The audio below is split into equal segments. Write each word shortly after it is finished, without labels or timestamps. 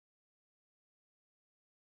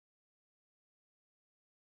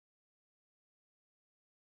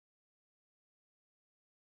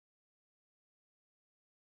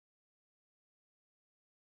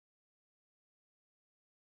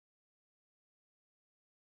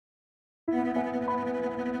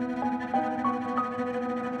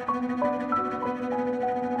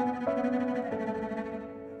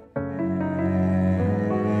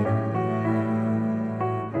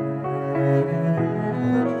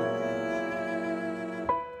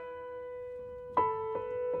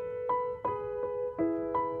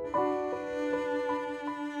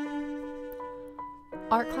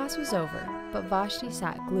Art class was over, but Vashti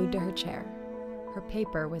sat glued to her chair. Her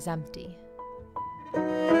paper was empty.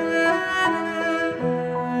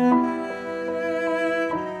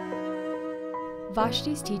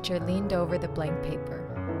 Vashti's teacher leaned over the blank paper.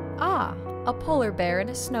 "Ah, a polar bear in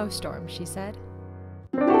a snowstorm," she said.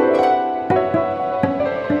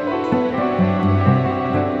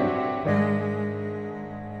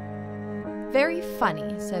 "Very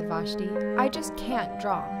funny," said Vashti. "I just can't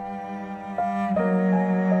draw."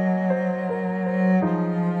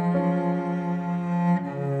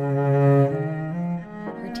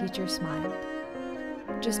 Her teacher smiled.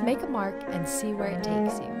 "Just make a mark and see where it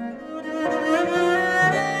takes you."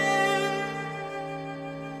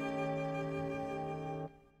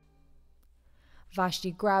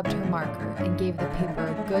 Vashti grabbed her marker and gave the paper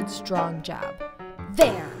a good strong jab.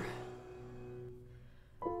 "There!"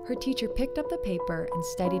 Her teacher picked up the paper and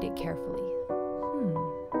studied it carefully.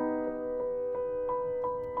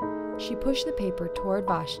 She pushed the paper toward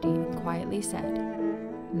Vashti and quietly said,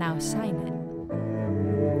 "Now sign it."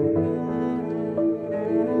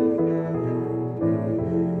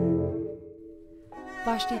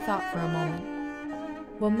 Vashti thought for a moment.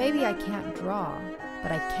 "Well, maybe I can't draw,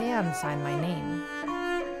 but I can sign my name."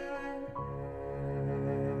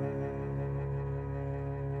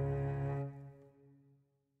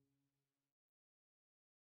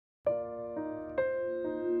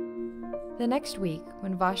 The next week,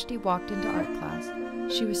 when Vashti walked into art class,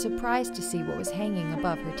 she was surprised to see what was hanging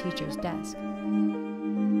above her teacher's desk.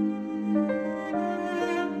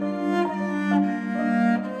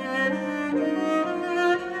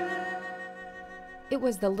 It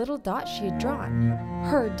was the little dot she had drawn,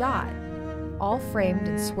 her dot, all framed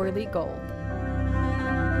in swirly gold.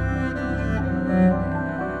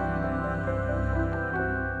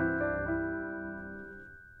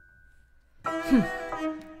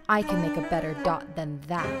 I can make a better dot than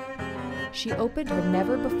that." She opened her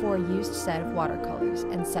never-before-used set of watercolors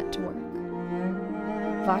and set to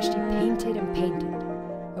work. Vashti painted and painted.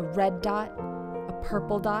 A red dot, a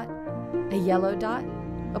purple dot, a yellow dot,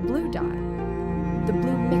 a blue dot. The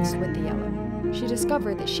blue mixed with the yellow. She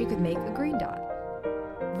discovered that she could make a green dot.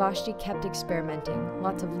 Vashti kept experimenting,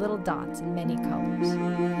 lots of little dots in many colors.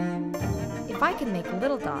 If I can make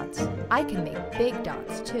little dots, I can make big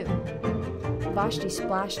dots too. Vashti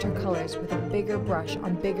splashed her colors with a bigger brush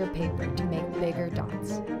on bigger paper to make bigger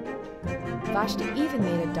dots. Vashti even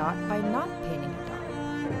made a dot by not painting a dot.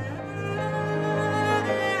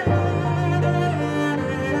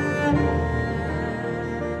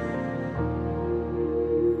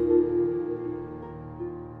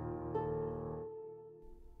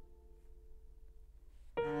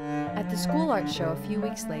 At the school art show a few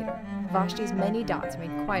weeks later, Vashti's many dots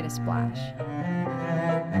made quite a splash.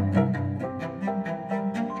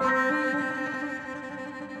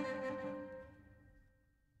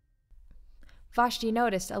 Vashti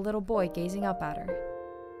noticed a little boy gazing up at her.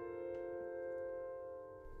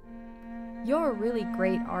 "You're a really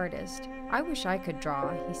great artist. I wish I could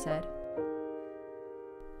draw," he said.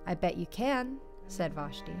 "I bet you can," said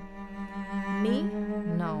Vashti. "Me?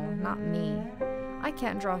 No, not me. I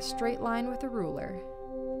can't draw a straight line with a ruler."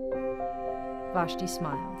 Vashti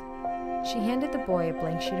smiled. She handed the boy a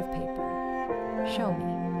blank sheet of paper. "Show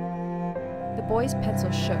me." The boy's pencil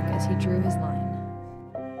shook as he drew his line.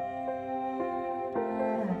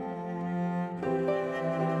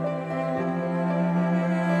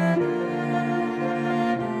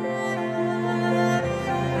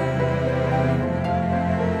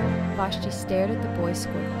 Vashti stared at the boy's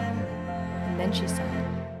squiggle, and then she said,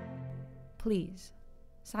 "Please,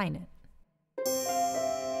 sign it."